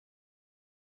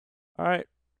Alright,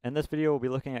 in this video we'll be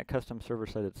looking at custom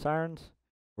server-sided sirens.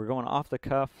 We're going off the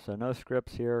cuff, so no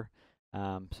scripts here.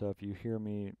 So if you hear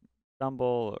me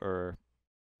stumble or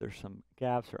there's some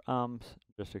gaps or ums,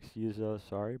 just excuse those,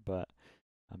 sorry, but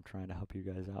I'm trying to help you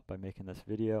guys out by making this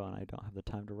video and I don't have the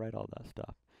time to write all that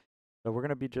stuff. So we're going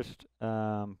to be just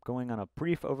going on a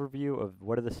brief overview of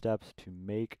what are the steps to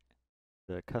make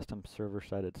the custom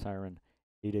server-sided siren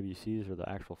AWCs, or the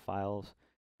actual files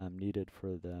needed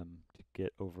for them to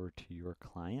get over to your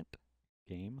client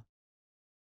game.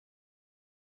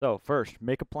 So first,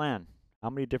 make a plan. How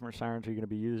many different sirens are you going to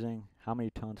be using? How many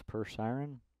tones per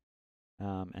siren?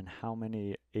 And how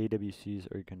many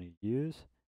AWCs are you going to use?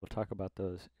 We'll talk about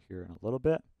those here in a little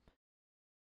bit.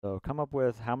 So come up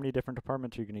with how many different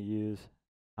departments are you going to use,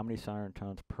 how many siren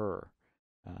tones per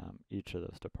each of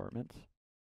those departments.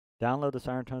 Download the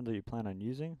siren tones that you plan on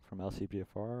using from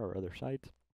LCPFR or other sites.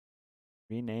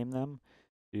 Rename them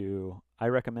to, I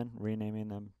recommend renaming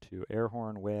them to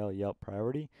Airhorn, Whale, Yelp,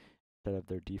 Priority instead of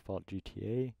their default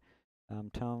GTA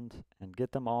tones, and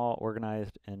get them all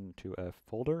organized into a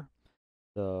folder.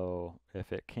 So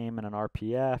if it came in an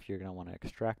RPF, you're going to want to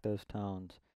extract those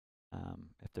tones.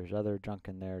 If there's other junk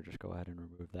in there, just go ahead and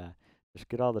remove that. Just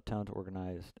get all the tones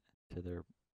organized to their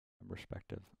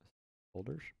respective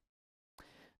folders.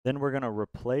 Then we're going to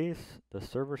replace the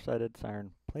server-sided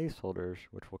siren placeholders,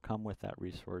 which will come with that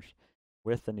resource,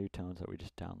 with the new tones that we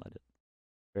just downloaded.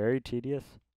 Very tedious.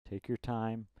 Take your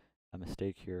time. A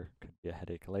mistake here could be a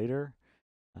headache later.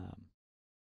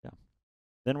 Yeah.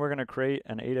 Then we're going to create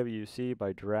an AWC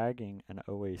by dragging an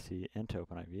OAC into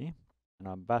OpenIV. And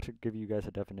I'm about to give you guys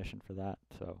a definition for that,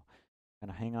 so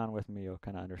kind of hang on with me. You'll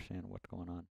kind of understand what's going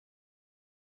on.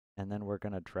 And then we're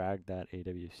going to drag that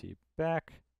AWC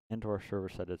back into our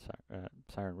server-sided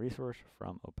siren resource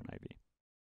from OpenIV.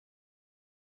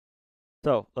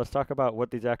 So let's talk about what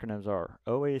these acronyms are: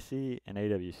 OAC and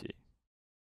AWC.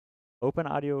 Open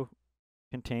Audio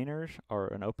Containers are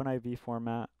an OpenIV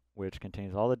format which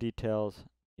contains all the details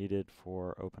needed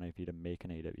for OpenIV to make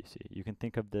an AWC. You can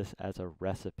think of this as a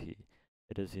recipe.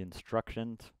 It is the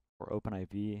instructions for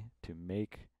OpenIV to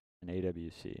make an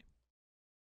AWC.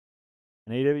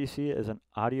 An AWC is an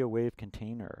audio wave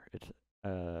container. It's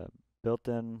built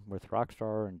in with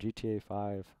Rockstar and GTA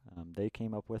 5. They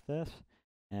came up with this,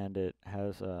 and it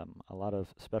has a lot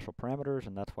of special parameters,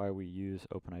 and that's why we use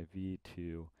OpenIV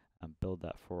to build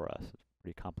that for us. It's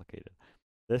pretty complicated.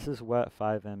 This is what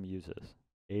FiveM uses,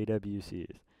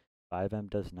 AWCs. FiveM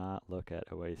does not look at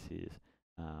OACs.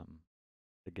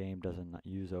 The game doesn't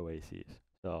use OACs.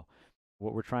 So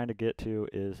what we're trying to get to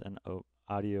is an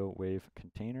audio wave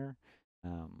container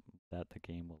that the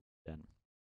game will live in.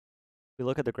 If we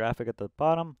look at the graphic at the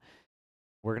bottom,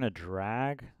 we're going to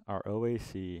drag our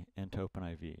OAC into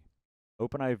OpenIV.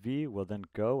 OpenIV will then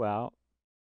go out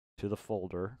to the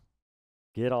folder,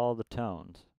 get all the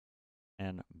tones,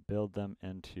 and build them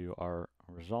into our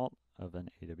result of an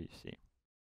AWC.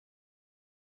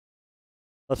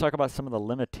 Let's talk about some of the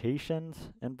limitations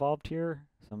involved here,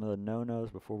 some of the no-nos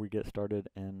before we get started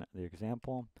in the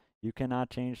example. You cannot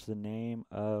change the name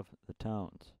of the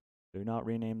tones. Do not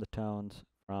rename the tones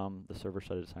from the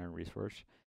server-sided siren resource.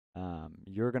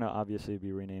 You're going to obviously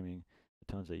be renaming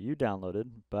the tones that you downloaded,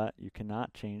 but you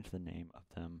cannot change the name of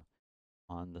them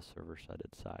on the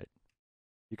server-sided side.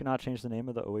 You cannot change the name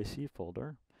of the OAC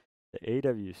folder, the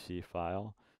AWC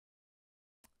file,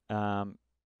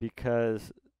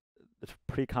 because it's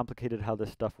pretty complicated how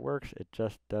this stuff works. It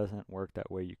just doesn't work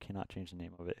that way. You cannot change the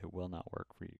name of it. It will not work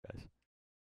for you guys.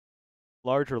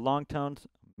 Large or long tones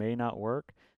may not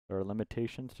work. There are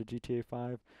limitations to GTA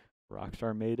 5.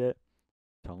 Rockstar made it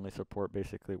to only support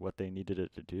basically what they needed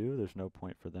it to do. There's no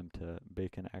point for them to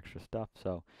bake in extra stuff.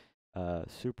 So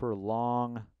super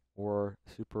long or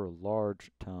super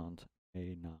large tones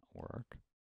may not work.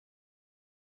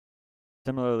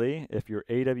 Similarly, if your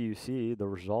AWC, the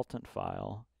resultant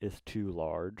file, is too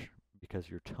large because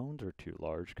your tones are too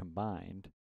large combined,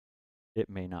 it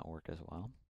may not work as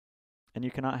well. And you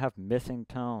cannot have missing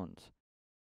tones.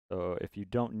 So if you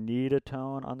don't need a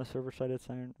tone on the server-sided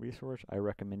siren resource, I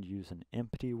recommend use an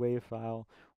empty wave file,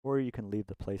 or you can leave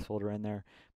the placeholder in there,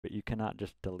 but you cannot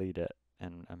just delete it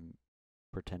and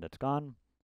pretend it's gone.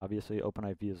 Obviously,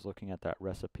 OpenIV is looking at that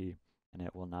recipe, and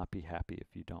it will not be happy if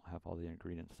you don't have all the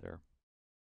ingredients there.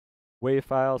 Wave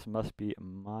files must be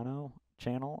mono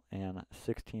channel and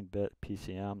 16-bit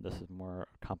PCM. This is more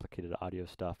complicated audio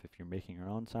stuff if you're making your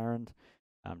own sirens.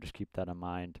 Just keep that in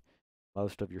mind.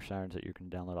 Most of your sirens that you can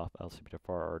download off LCPFR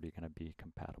are already going to be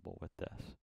compatible with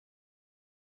this.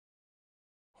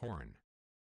 Horn.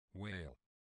 Whale.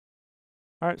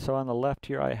 Alright, so on the left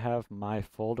here I have my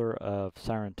folder of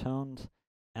siren tones.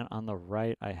 And on the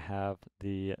right, I have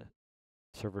the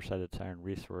server-sided siren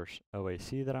resource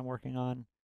OAC that I'm working on.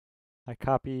 I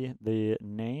copy the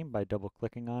name by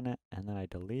double-clicking on it, and then I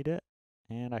delete it.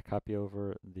 And I copy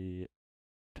over the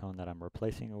tone that I'm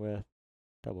replacing it with,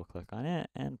 double-click on it,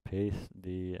 and paste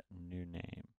the new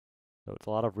name. So it's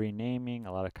a lot of renaming,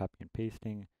 a lot of copy and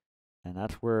pasting, and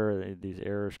that's where these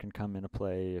errors can come into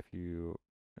play if you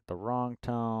get the wrong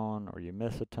tone or you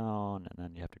miss a tone, and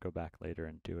then you have to go back later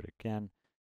and do it again.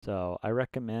 So I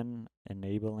recommend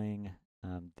enabling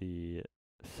the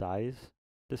size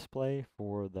display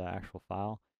for the actual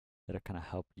file. That'll kind of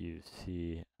help you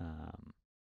see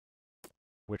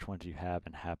which ones you have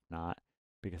and have not,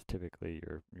 because typically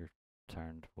your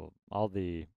sirens will, all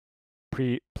the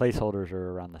placeholders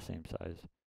are around the same size.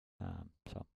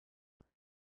 So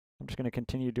I'm just going to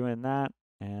continue doing that,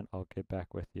 and I'll get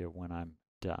back with you when I'm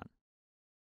done.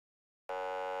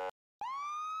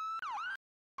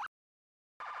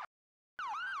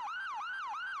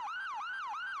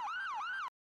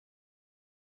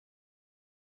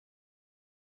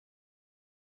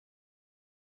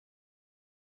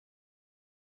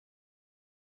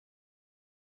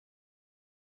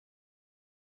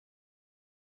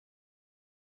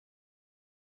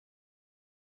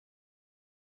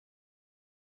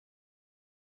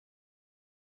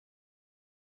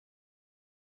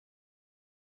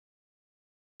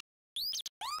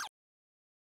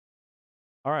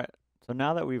 All right, so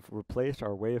now that we've replaced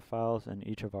our WAV files in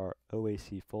each of our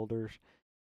OAC folders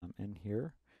in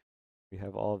here, we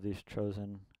have all of these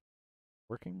chosen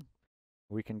working.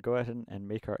 We can go ahead and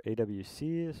make our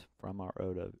AWCs from our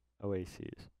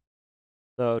OACs.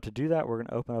 So to do that, we're going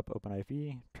to open up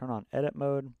OpenIV, turn on edit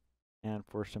mode, and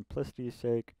for simplicity's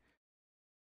sake,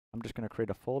 I'm just going to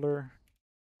create a folder,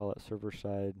 call it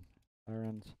server-side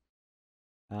sirens.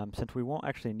 Since we won't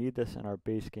actually need this in our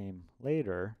base game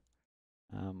later,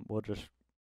 we'll just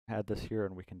add this here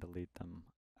and we can delete them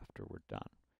after we're done.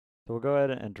 So we'll go ahead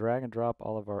and drag and drop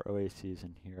all of our OACs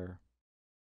in here.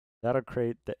 That'll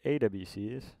create the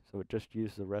AWCs, so it just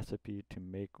used the recipe to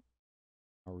make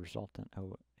our resultant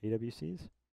AWCs.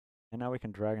 And now we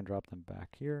can drag and drop them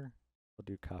back here.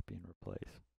 We'll do copy and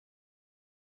replace.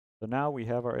 So now we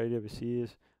have our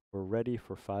AWCs. We're ready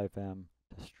for FiveM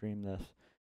to stream this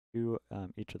to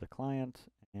each of the clients,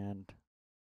 and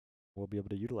we'll be able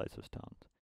to utilize those tones.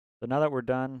 So now that we're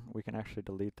done, we can actually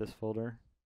delete this folder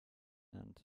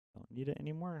and don't need it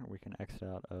anymore. We can exit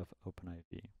out of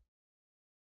OpenIV.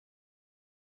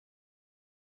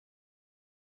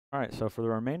 All right, so for the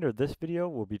remainder of this video,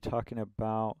 we'll be talking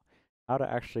about how to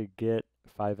actually get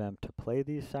FiveM to play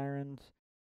these sirens.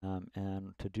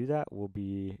 And to do that, we'll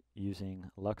be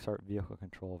using LuxArt Vehicle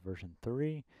Control version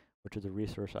 3, which is a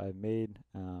resource I've made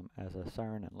as a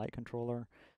siren and light controller.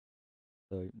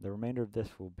 So the remainder of this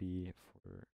will be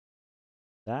for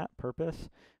that purpose.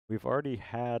 We've already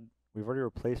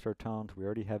replaced our tones. We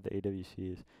already have the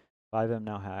AWCs. FiveM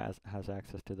now has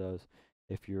access to those.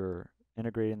 If you're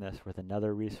integrating this with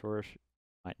another resource, you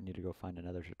might need to go find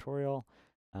another tutorial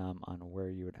on where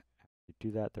you would actually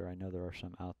do that. I know there are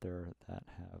some out there that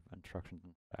have instructions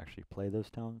to actually play those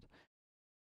tones.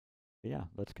 But yeah,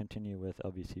 let's continue with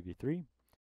LVCV3.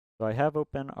 So I have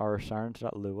open our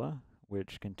sirens.lua,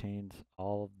 which contains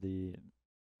all of the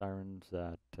sirens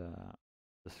that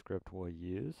the script will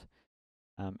use.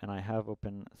 And I have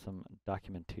open some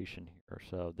documentation here.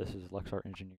 So this is LuxArt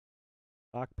Engineering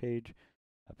doc page,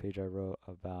 a page I wrote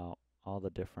about all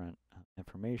the different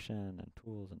information and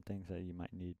tools and things that you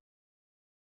might need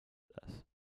for this.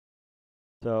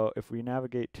 So if we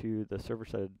navigate to the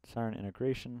server-side siren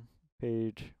integration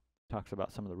page, it talks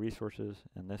about some of the resources.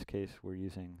 In this case, we're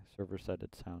using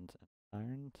server-sided sounds and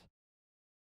sirens.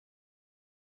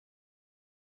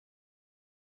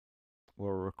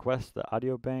 We'll request the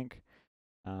audio bank.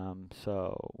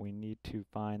 So we need to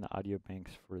find the audio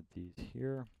banks for these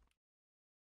here.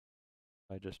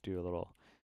 I just do a little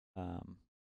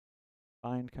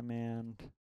find command,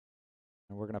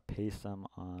 and we're going to paste them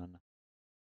on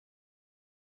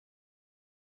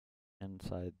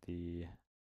inside the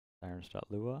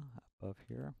sirens.lua above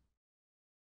here.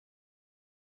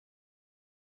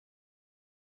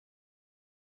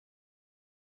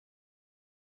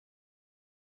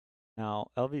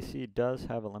 Now, LVC does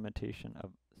have a limitation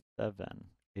of 7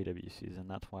 AWCs, and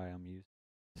that's why I'm using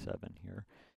 7 here.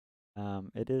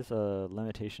 It is a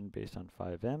limitation based on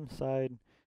FiveM side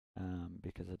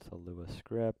because it's a Lua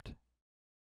script.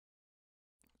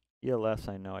 ELS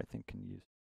I know I think can use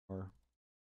more,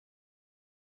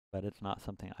 but it's not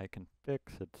something I can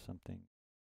fix. It's something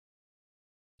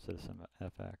Citizen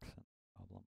FX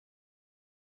problem.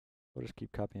 We'll just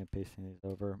keep copying and pasting these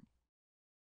over.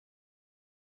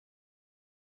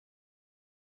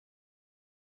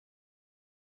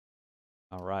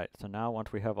 All right, so now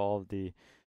once we have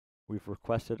we've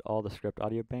requested all the script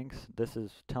audio banks, this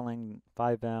is telling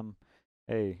FiveM,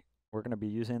 hey, we're going to be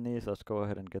using these. Let's go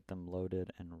ahead and get them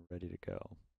loaded and ready to go.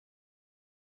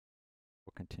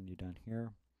 We'll continue down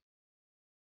here.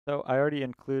 So I already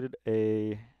included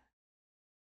a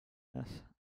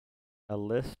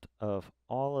list of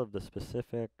all of the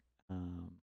specific,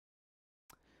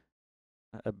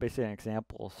 basically an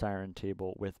example siren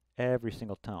table with every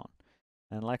single tone.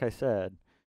 And like I said,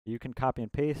 you can copy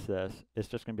and paste this. It's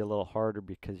just going to be a little harder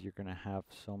because you're going to have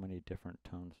so many different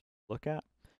tones to look at.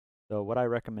 So what I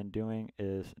recommend doing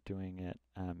is doing it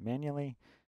manually.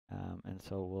 And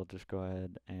so we'll just go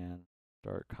ahead and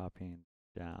start copying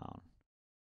down.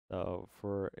 So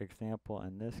for example,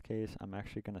 in this case, I'm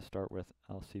actually going to start with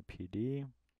LCPD.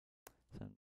 So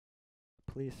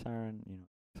police siren,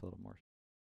 it's a little more.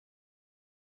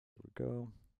 There we go.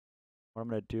 What I'm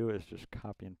going to do is just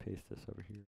copy and paste this over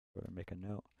here. Go and make a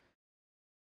note.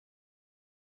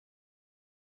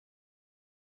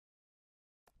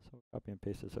 So copy and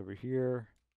paste this over here.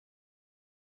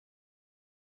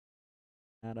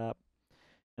 That up.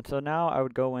 And so now I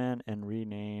would go in and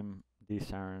rename these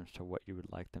sirens to what you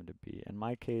would like them to be. In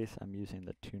my case, I'm using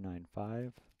the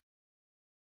 295.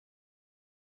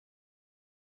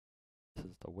 This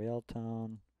is the whale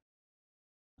tone.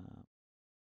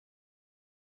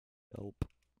 Gulp.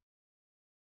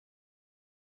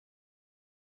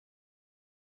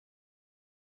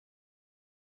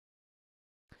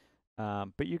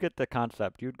 But you get the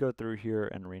concept. You'd go through here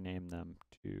and rename them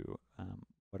to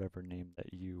whatever name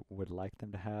that you would like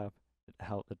them to have. It's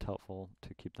helpful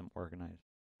to keep them organized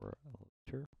for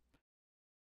later.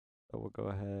 So we'll go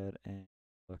ahead and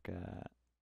look at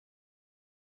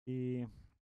the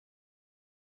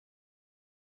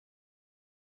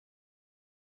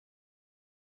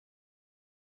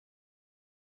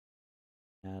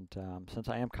and since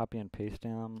I am copy and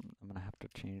pasting them, I'm going to have to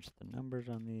change the numbers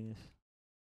on these.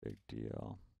 Big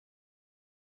deal.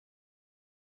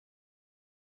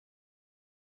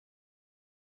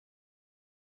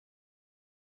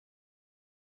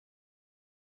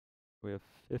 We have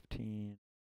 15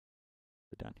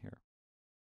 down here.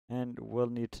 And we'll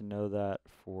need to know that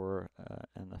for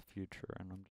in the future.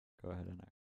 And I'm just go ahead and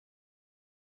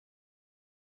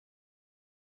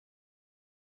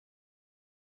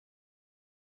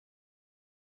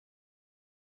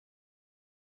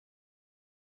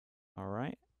all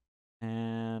right.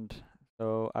 And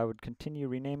so I would continue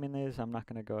renaming these. I'm not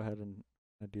going to go ahead and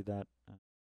do that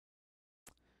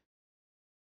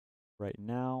right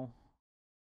now.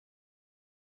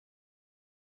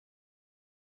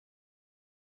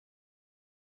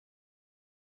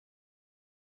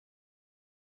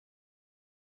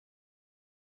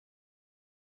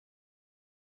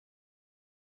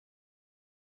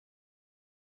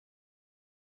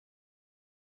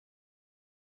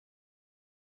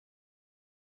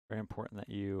 Very important that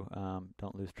you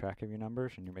don't lose track of your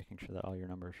numbers and you're making sure that all your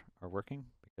numbers are working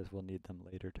because we'll need them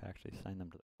later to actually assign them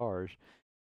to the cars.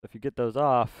 So if you get those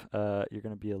off, you're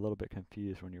going to be a little bit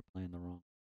confused when you're playing the wrong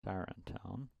siren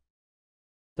tone.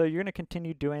 So you're going to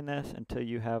continue doing this until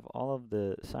you have all of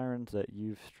the sirens that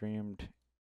you've streamed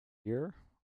here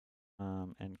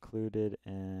included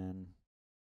in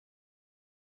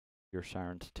your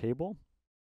sirens table.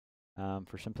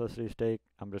 For simplicity's sake,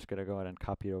 I'm just going to go ahead and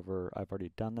copy over. I've already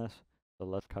done this, so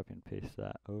let's copy and paste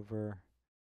that over.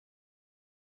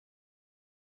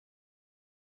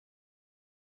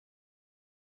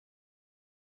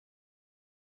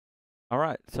 All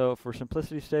right, so for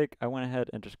simplicity's sake, I went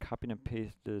ahead and just copied and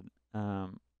pasted a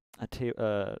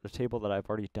table that I've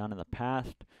already done in the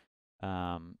past.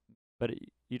 But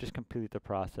you just complete the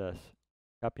process,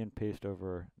 copy and paste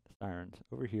over the sirens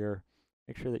over here.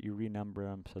 Make sure that you renumber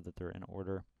them so that they're in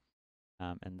order.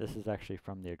 And this is actually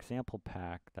from the example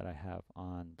pack that I have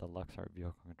on the Luxart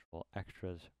Vehicle Control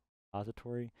Extras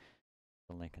repository.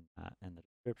 The link in that in the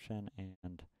description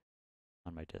and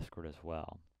on my Discord as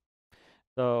well.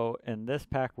 So in this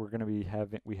pack, we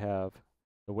have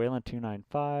the Wayland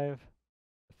 295,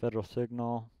 the Federal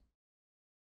Signal,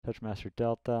 Touchmaster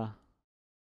Delta,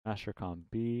 Mastercom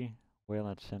B,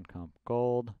 Wayland Syncom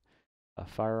Gold, a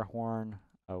fire horn,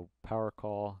 a power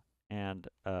call, and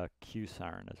a Q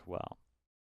siren as well.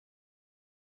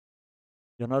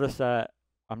 You'll notice that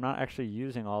I'm not actually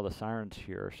using all the sirens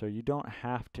here, so you don't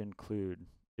have to include.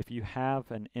 If you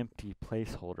have an empty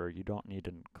placeholder, you don't need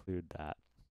to include that.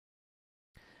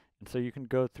 And so you can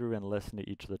go through and listen to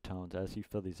each of the tones as you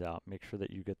fill these out. Make sure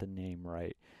that you get the name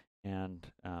right. And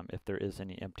if there is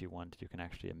any empty ones, you can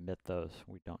actually omit those.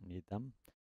 We don't need them.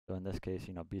 So in this case,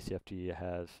 BCFD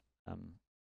has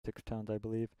 6 tones, I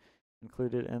believe.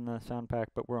 included in the sound pack,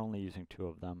 but we're only using 2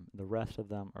 of them. The rest of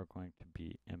them are going to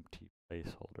be empty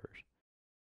placeholders.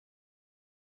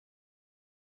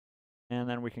 And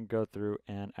then we can go through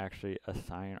and actually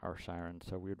assign our siren.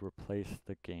 So we would replace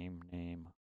the game name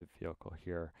of the vehicle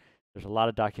here. There's a lot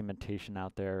of documentation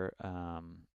out there.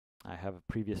 I have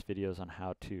previous videos on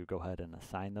how to go ahead and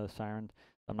assign those sirens.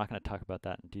 I'm not going to talk about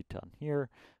that in detail in here,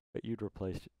 but you'd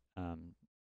replace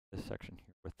this section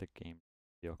here with the game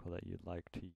vehicle that you'd like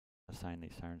to assign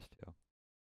these sirens to.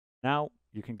 Now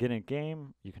you can get in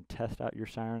game, you can test out your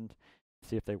sirens,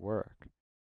 see if they work.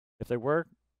 If they work,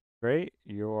 great,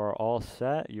 you are all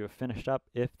set, you have finished up.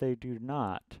 If they do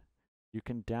not, you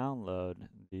can download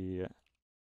the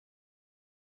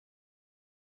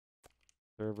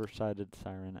server-sided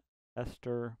siren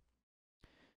tester,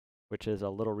 which is a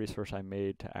little resource I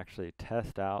made to actually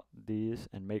test out these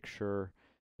and make sure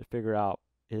to figure out,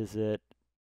 is it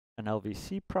an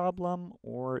LVC problem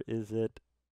or is it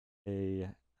a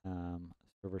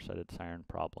server-sided siren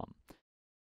problem?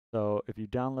 So if you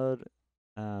download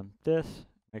this,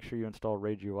 make sure you install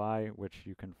Rage UI, which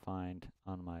you can find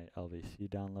on my LVC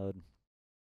download.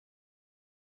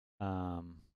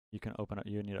 You can open up.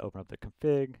 You need to open up the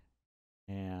config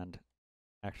and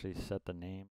actually set the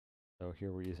name. So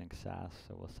here we're using SAS,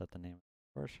 so we'll set the name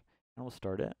first, and we'll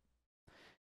start it.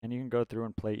 And you can go through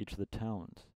and play each of the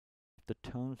tones. If the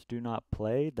tones do not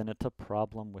play, then it's a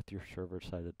problem with your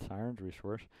server-sided sirens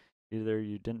resource. Either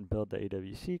you didn't build the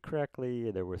AWC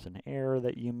correctly, there was an error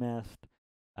that you missed,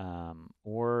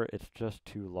 or it's just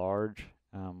too large.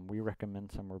 We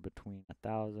recommend somewhere between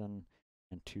 1,000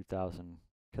 and 2,000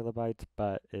 kilobytes,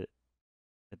 but it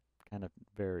kind of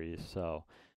varies. So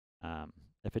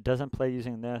if it doesn't play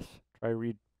using this, try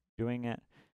redoing it.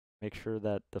 Make sure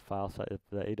that the file size, if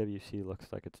the AWC looks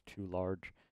like it's too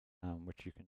large, which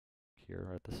you can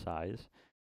here at the size,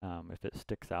 if it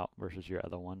sticks out versus your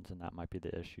other ones, and that might be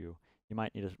the issue. You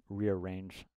might need to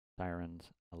rearrange sirens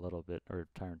a little bit, or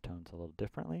siren tones a little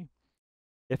differently.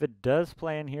 If it does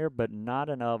play in here, but not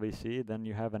an LVC, then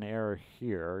you have an error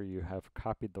here. You have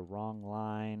copied the wrong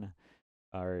line,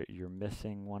 or you're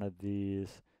missing one of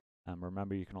these.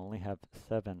 Remember, you can only have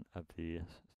 7 of these,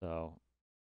 so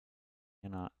you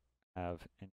cannot have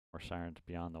any more sirens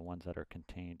beyond the ones that are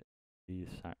contained in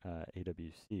these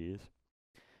AWCs.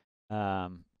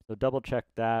 So double check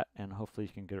that, and hopefully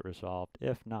you can get it resolved.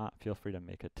 If not, feel free to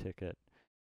make a ticket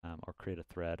or create a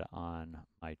thread on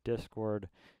my Discord.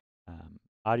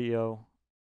 Audio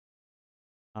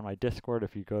on my Discord,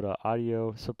 if you go to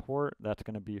audio support, that's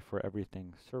going to be for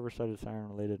everything server-sided siren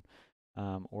related,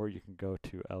 or you can go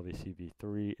to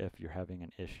LVCv3 if you're having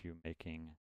an issue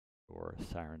making your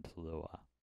sirens Lua.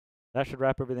 That should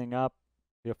wrap everything up.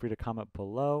 Feel free to comment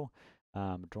below,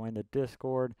 join the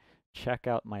Discord, check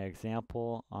out my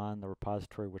example on the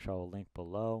repository, which I will link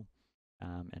below,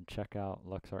 and check out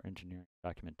Luxar Engineering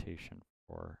documentation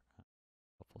for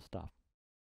helpful stuff.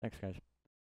 Thanks, guys.